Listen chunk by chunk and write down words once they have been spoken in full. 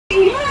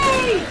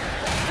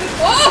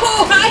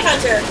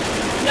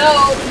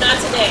No, not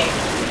today.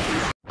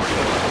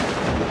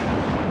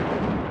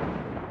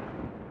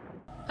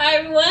 Hi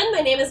everyone,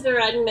 my name is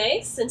Miraden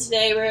Makes, and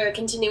today we're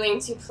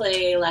continuing to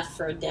play Left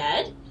 4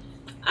 Dead.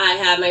 I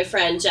have my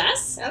friend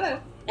Jess.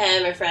 Hello.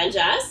 And my friend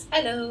Jazz.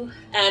 Hello.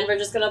 And we're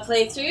just gonna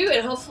play through,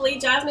 and hopefully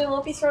Jasmine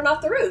won't be thrown off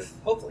the roof.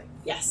 Hopefully.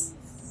 Yes.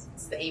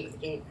 It's the aim of the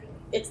game, really.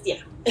 It's,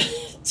 yeah.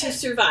 To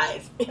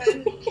survive.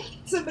 And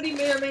somebody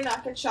may or may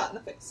not get shot in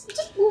the face.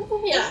 Just,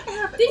 yeah.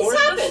 Happen. Things Or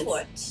happen. the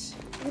foot.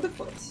 Or the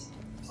foot.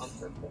 On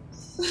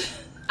purpose.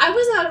 I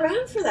was not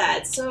around for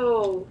that,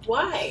 so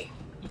why?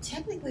 You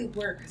technically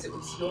were, because it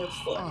was your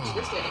foot. You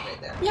were standing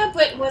right there. Yeah,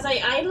 but was I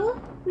idle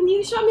when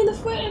you shot me in the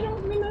foot? I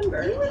don't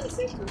remember. You were in the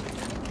safe room.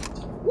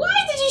 Why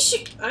did you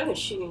shoot? I'm gonna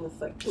shoot you in the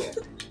foot. Come here.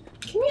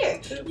 Come here.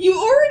 You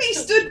already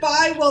stood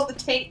by while the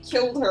tank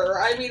killed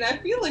her. I mean, I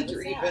feel like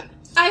you're even.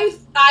 I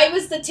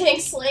was the tank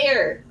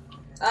slayer.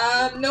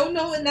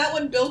 No, in that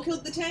one, Bill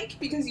killed the tank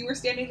because you were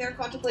standing there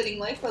contemplating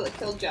life while it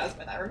killed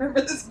Jasmine. I remember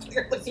this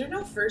clearly. Is there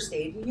no first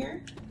aid in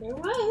here? There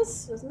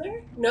was, wasn't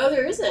there? No,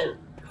 there isn't.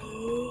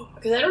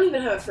 Because I don't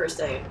even have a first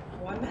aid.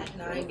 Oh, I'm at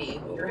 90.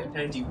 You're at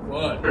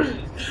 91.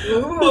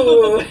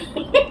 Ooh.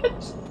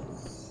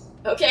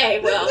 Okay,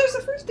 well. There's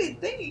a first aid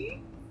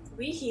thingy.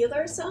 We healed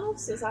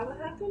ourselves? Is that what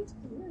happened?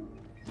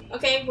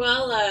 Okay,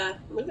 well,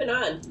 moving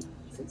on.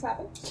 What's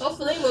happened?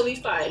 Hopefully we'll be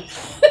fine.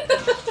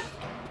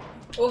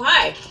 Oh,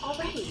 hi.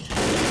 Already.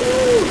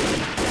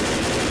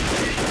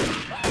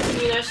 Can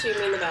you not shoot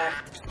me in the back?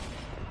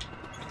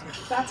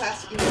 That's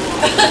asking a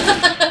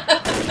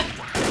lot.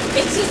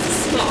 It's just a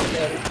small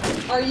thing.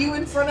 Are you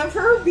in front of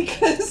her?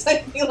 Because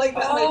I feel like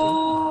that might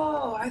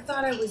Oh, I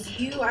thought I was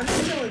you. I'm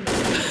still in the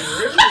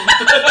room.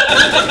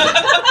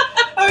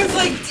 I was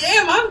like,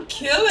 damn, I'm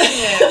killing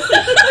it.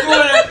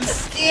 Going up the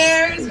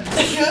stairs,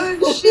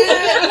 killing shit.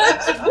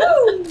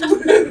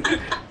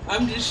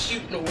 I'm just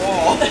shooting a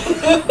wall. I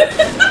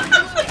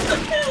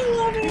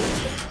love it.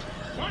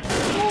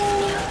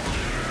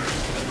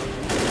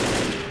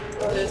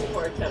 Oh, there's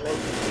more coming.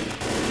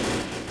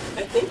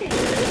 I think I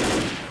hear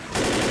it.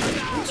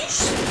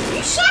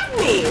 You shot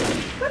me!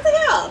 What the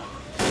hell?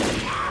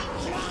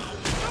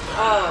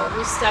 Oh,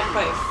 we're stuck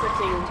by a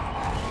freaking...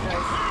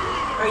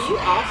 Are you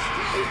off?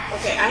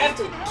 Okay, I have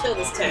to kill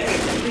this tank.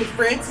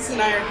 Francis and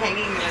I are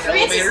hanging in an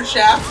Francis- elevator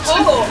shaft.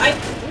 Oh,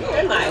 where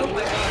am I?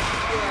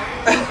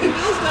 Bill's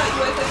not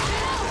you, I think.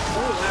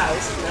 Oh wow,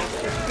 this is not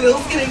good.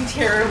 Bill's getting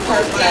torn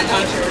apart by a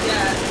hunter.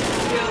 Yeah.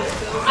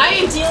 I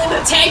am dealing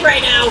with a tank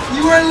right now!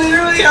 You are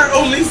literally our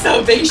only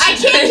salvation. I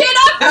can't get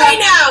up right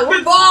now!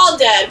 We're all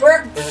dead.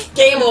 We're...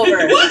 Game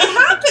over. What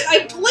happened?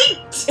 I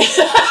blinked!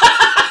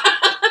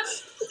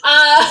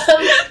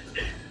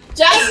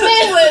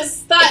 Jasmine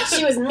thought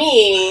she was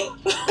me,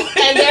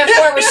 and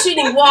therefore was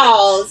shooting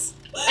walls,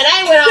 and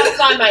I went off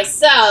by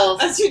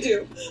myself, As you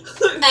do.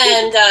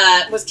 and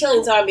was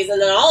killing zombies,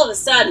 and then all of a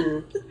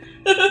sudden,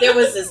 there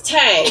was this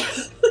tank,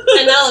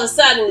 and all of a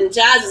sudden,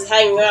 Jazz was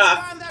hanging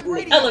off in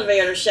the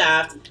elevator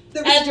shaft,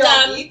 There was and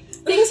jockey.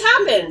 things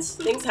happened.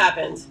 Things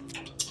happened.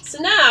 So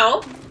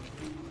now,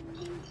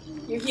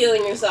 you're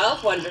healing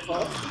yourself.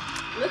 Wonderful.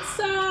 Let's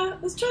try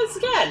this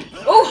again.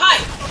 Oh, hi!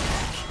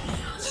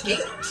 Take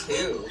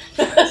two.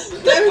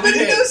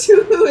 Everybody Okay. knows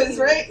who is,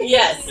 right?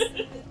 Yes.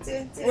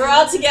 We're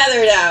all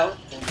together now.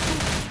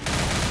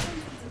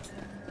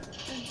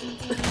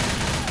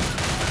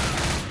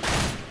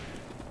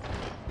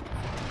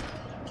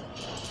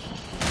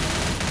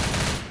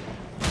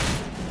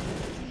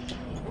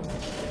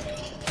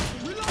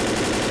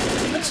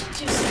 Let's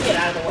just get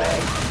out of the way.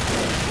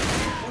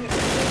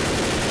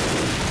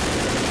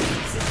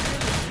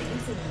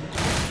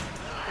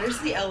 There's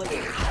the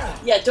elevator.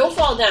 Yeah, don't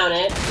fall down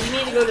it. You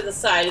need to go to the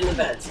side in the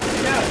vent.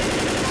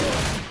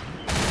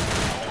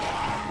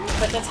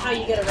 But that's how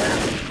you get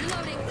around.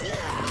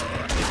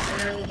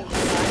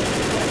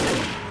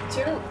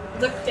 Turn,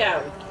 look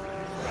down.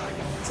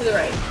 To the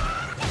right.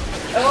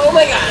 Oh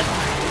my god.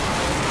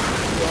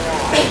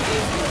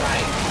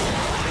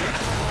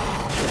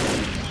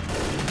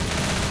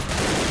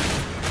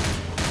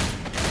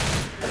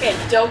 Okay,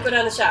 don't go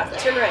down the shaft.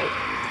 Turn right.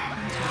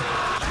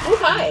 Oh,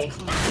 hi.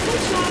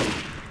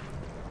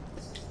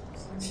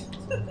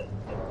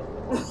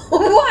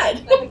 What?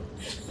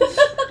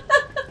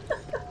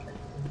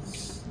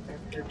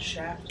 I've heard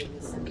shaft in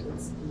this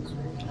sentence.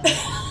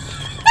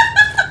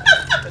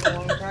 Been a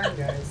long time,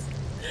 guys.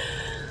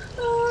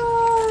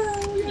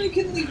 You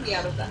can leave me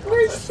out of that.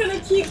 We're just gonna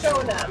keep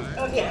going up.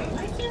 Okay.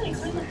 Why can't I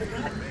climb up the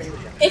goddamn?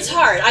 It's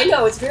hard. I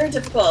know. It's very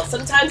difficult.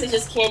 Sometimes I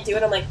just can't do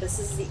it. I'm like, this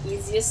is the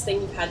easiest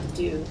thing you've had to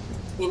do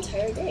the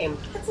entire game.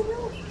 That's a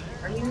little.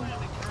 Are you?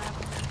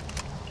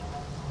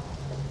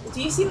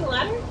 Do you see the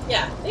ladder?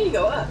 Yeah. There you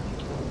go. Up.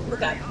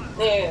 Look up.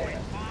 There.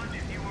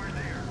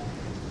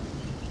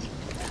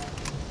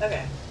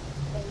 Okay.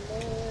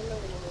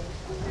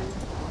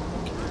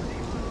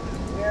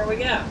 There we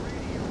go.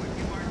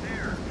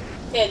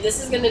 Okay, this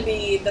is going to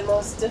be the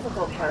most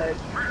difficult part.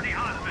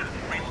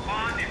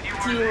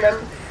 Do you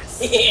remember?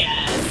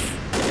 Yes!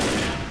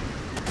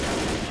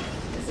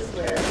 This is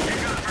where...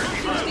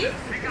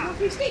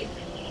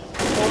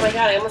 Oh my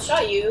god, I almost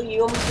shot you.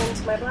 You almost went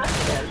into my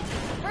blast again.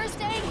 First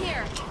aid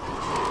here.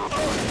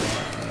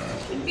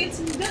 You can get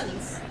some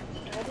guns.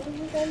 I didn't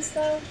need guns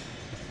though.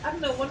 I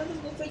don't know, one of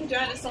them looks like a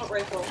giant assault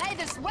rifle. Hey,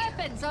 there's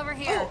weapons over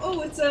here.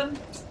 Oh, it's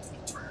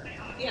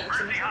yeah, it's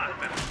an assault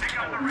rifle. Pick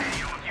up the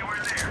radio if you were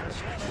there.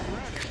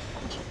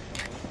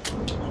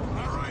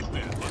 All right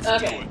then. Let's do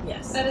Okay, it.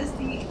 yes. That is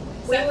the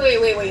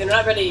Wait, you're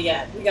not ready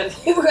yet. We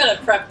gotta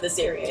prep this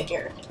area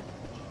here.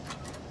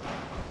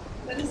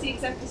 that is the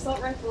exact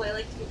assault rifle I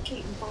like to give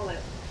Kate in Fallout.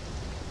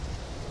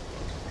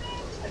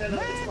 I don't know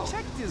what it's called.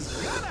 Check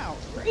this gun out.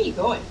 Where are you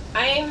going?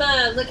 I'm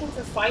looking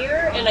for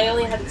fire, and I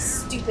only have these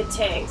stupid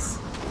tanks.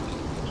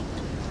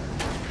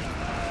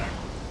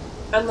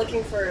 I'm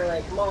looking for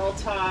like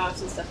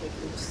Molotovs and stuff we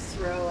can just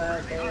throw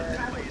out there.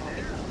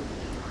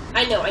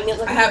 I know, I need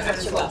looking I have for them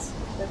as well. vegetables.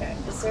 Okay,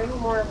 is there any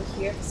more over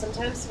here? Because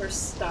sometimes we're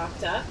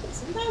stocked up, and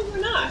sometimes we're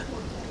not.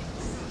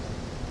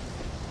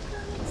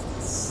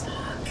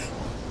 Suck.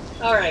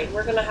 Alright,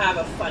 we're gonna have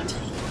a fun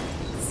time.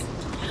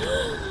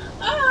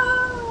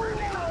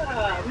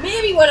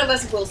 Maybe one of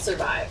us will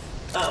survive.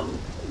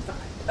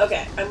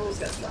 Okay, I'm just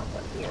gonna drop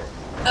one here.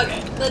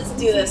 Okay, let's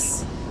do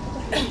this.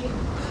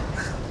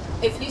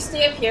 If you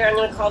stay up here, I'm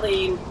gonna call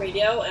the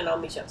radio and I'll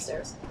meet you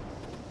upstairs.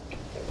 Okay,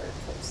 we're gonna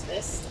close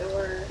this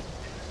door.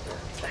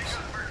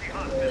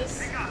 This.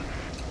 Pick up.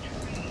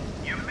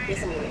 You made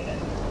Yes, I'm it. gonna make it.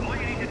 All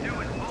you need to do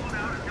is hold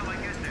out until I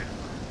get there.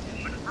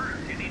 But first,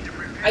 you need to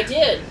prepare. I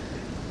did.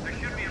 There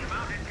should be a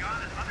mounted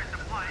gun and other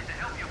supplies to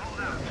help you hold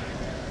out.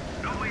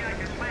 No way I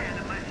can land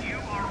unless you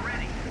are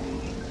ready.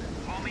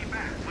 Call me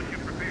back once you're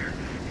prepared.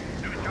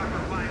 New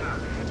chopper 5 out.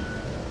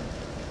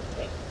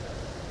 Okay.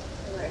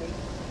 I'm ready.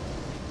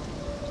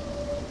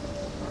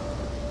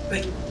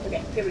 Wait,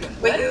 Okay, here we go.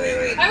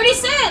 wait. I already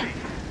said!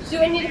 Do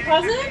I need to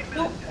pause it?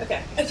 Nope.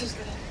 Okay. I just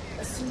gotta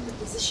assume the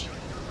position.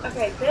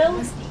 Okay, Bill.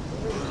 It's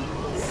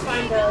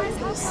fine, Bill. You can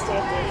just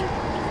stand there.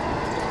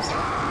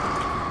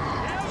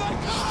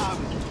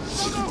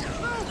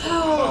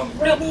 Oh,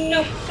 ready?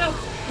 No.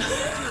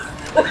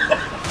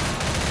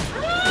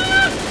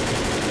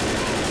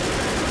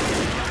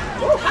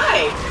 Oh,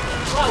 hi!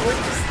 Wow, we're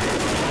just...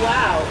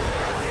 Wow.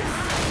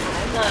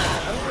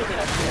 I'm gonna get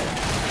up here.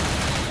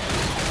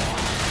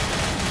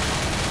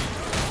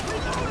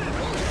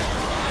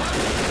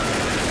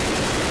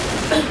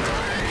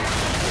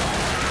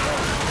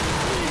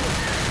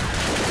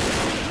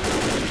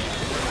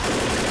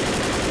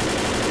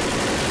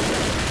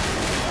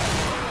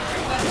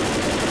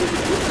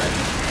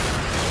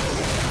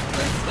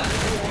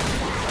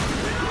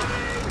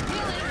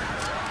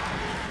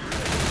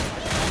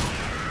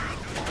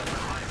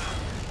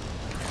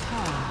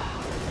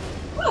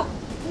 Oh,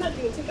 I'm not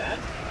doing too bad.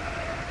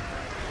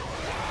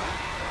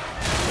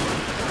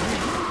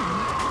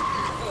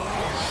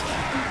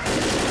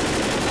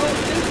 Oh,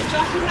 dude,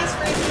 Jockey has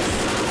phrases.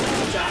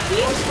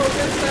 Jockey? Oh,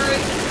 Smoker,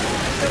 sorry.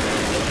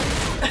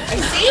 I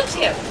saved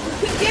him!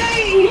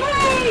 Yay!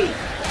 Yay!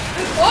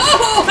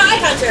 Oh, hi,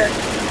 Hunter!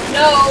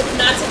 No,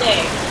 not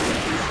today.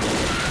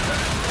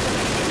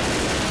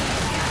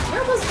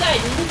 You're almost dead.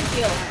 You need to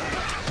heal.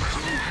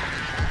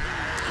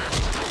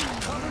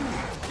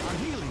 I'm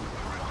healing.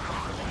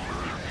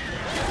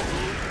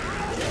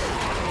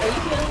 Are you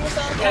healing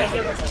yourself? Yeah, I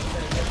heal myself.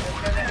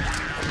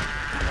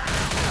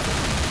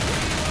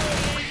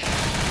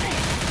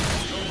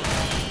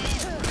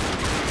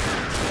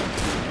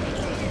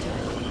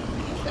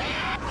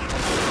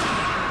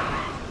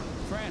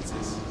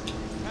 Francis,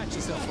 patch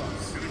yourself up.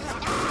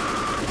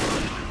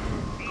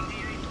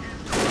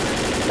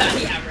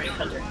 Yeah, right,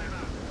 Hunter.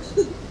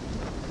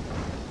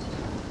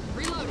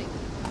 Reloading.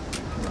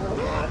 Oh,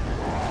 God.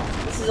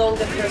 This is only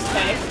the first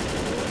tank.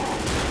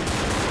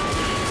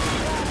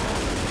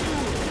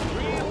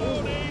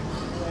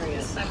 There he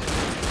is.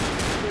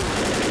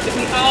 If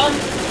we all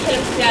hit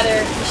him together,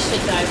 he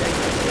should die very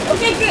quickly.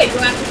 Okay, good. Go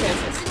after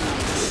Francis.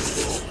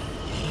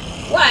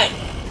 What?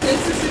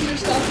 Francis is your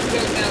stalking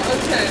joke now.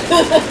 Okay.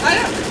 I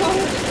don't recall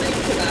him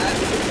agreeing to that.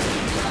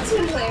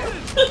 Team player.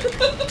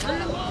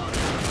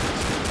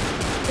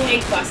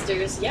 Tank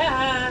busters,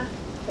 yeah.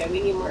 Okay, we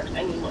need more.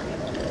 I need more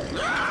ammo.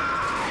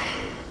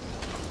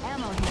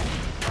 Ammo here.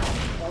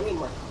 I need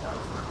more.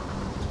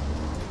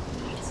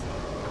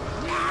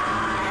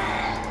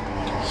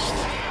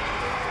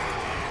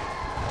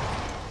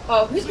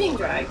 Oh, who's being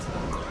dragged?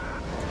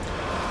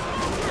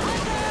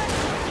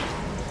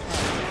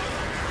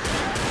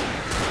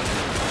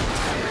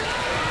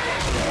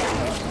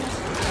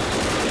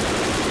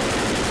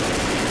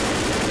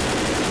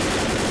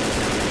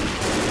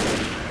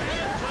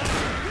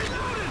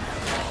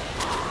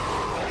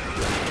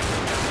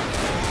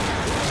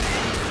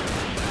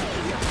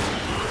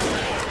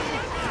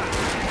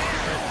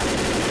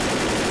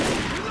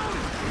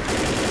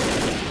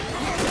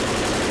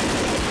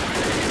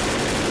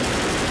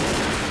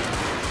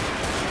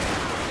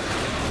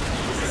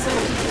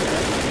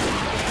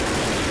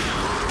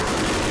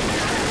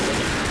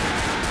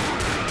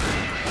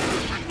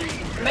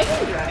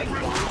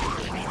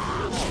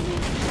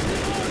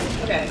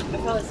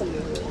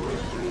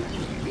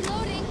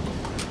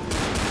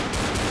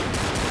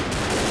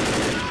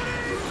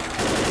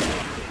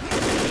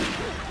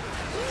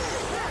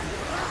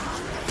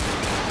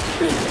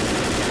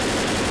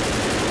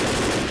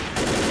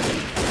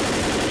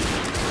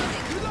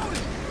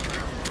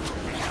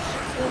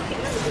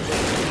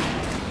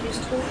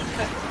 just totally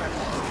cut the front.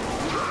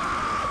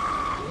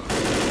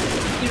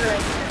 You're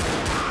right.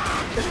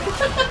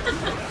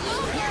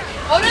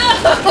 Oh no!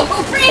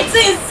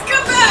 Francis,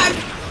 come back!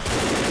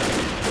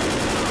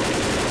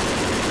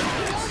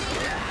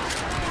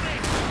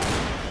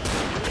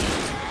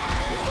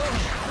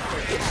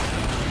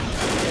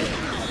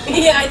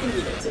 Yeah, I think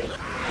you did too.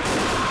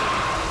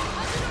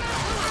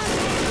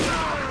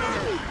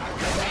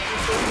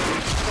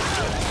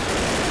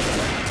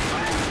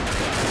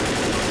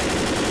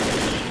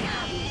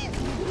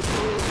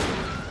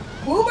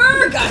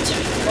 Boomer! Gotcha!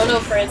 Oh no,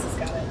 Francis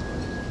got it.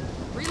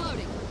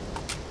 Reloading.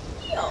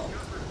 Heal.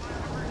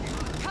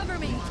 Cover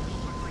me.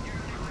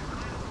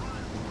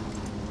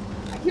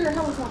 I hear a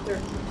helicopter.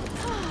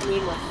 I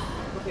need one.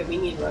 Okay, we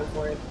need to run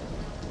for it.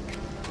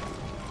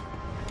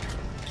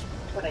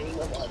 What I need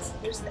more bullets.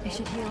 There's the You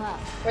should heal up.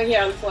 right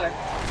here on the floor.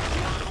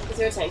 Is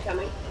there a tank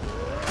coming?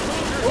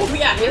 Oh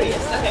yeah, here he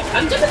is. Okay,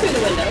 I'm jumping through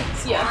the window.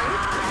 See ya.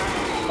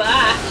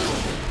 Bye.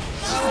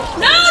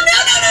 No, no,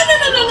 no, no, no,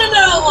 no, no, no,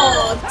 no!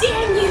 Oh,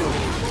 damn you!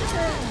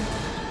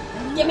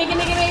 Gimme,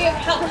 gimme, gimme!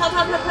 Help, help,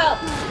 help, help, help!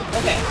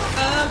 Okay.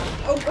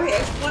 Oh, okay.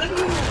 If one of you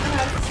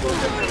has the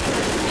smoker might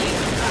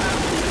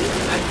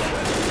I'm dead.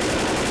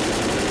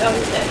 Oh,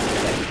 he's dead.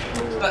 Okay.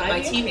 But my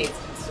Behind you? teammates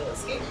can still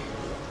escape.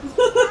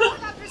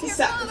 It's a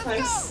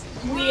sacrifice.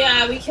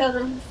 We killed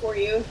him for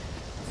you.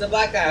 The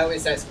black guy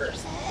always dies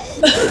first.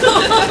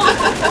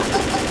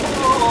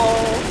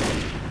 Oh,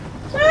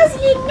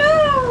 Jazzy,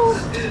 no!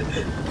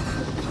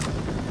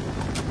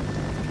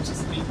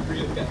 Just be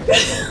real guy.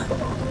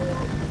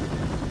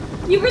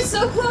 You were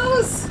so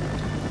close!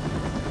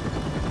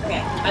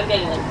 Okay, I'm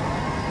getting in.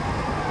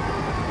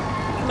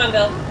 Come on,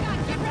 Bill.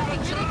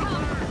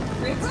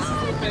 Francis is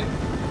open.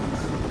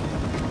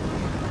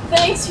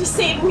 Thanks for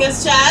saving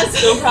us, Jazz.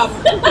 No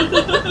problem.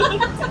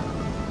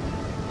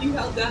 You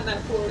held down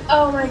that fort.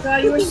 Oh my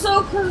god, you were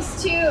so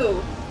close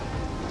too.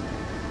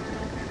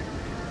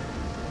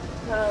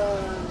 Oh,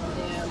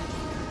 damn.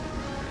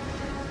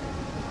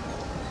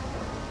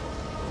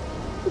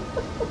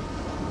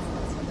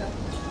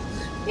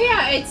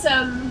 Yeah, it's,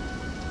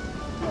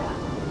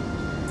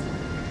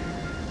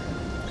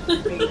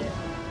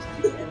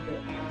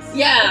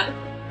 yeah.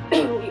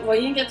 Well,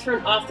 you didn't get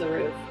thrown off the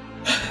roof.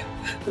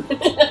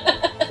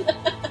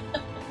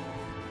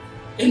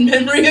 In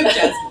memory of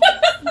Jasmine.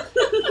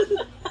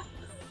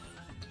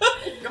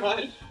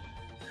 God.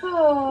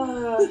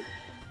 Oh.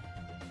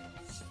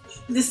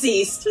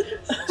 Deceased.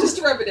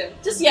 Just rub it in.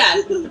 Just,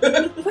 yeah.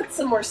 Put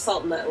some more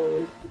salt in that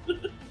wound.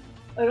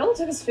 Oh, it only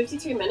took us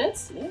 53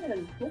 minutes?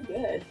 Man, we're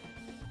good.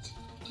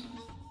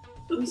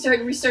 We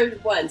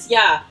restarted once.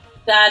 Yeah.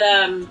 That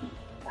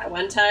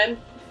one time.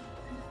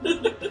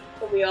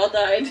 When we all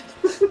died.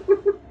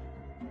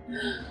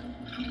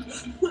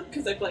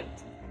 Because I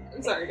blinked.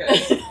 I'm sorry,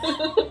 guys.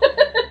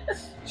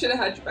 Should have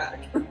had your back.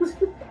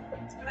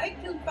 I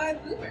killed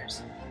 5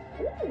 boomers.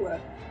 Ooh.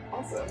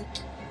 Awesome.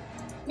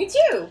 Me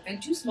too.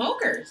 And 2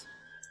 smokers.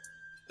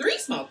 3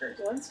 smokers.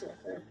 One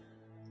smoker.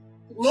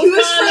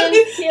 Fewest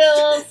friendly,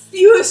 kills.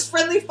 fewest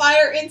friendly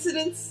fire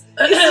incidents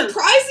is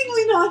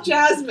surprisingly not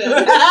Jasmine.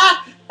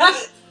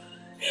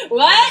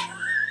 What?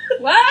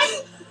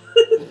 What?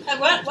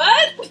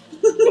 What?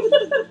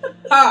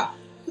 Ha!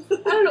 I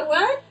don't know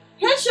what?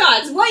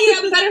 Headshots. What? You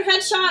have a better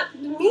headshot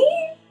than me?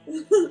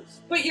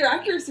 But your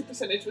accuracy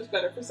percentage was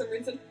better for some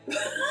reason.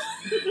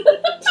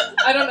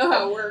 I don't know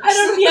how it works.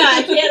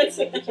 I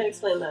can't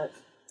explain that.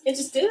 It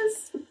just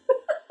is.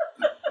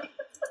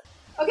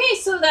 Okay,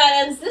 so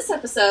that ends this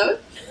episode.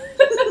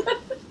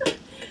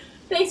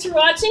 Thanks for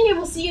watching, and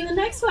we'll see you in the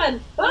next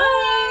one.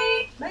 Bye!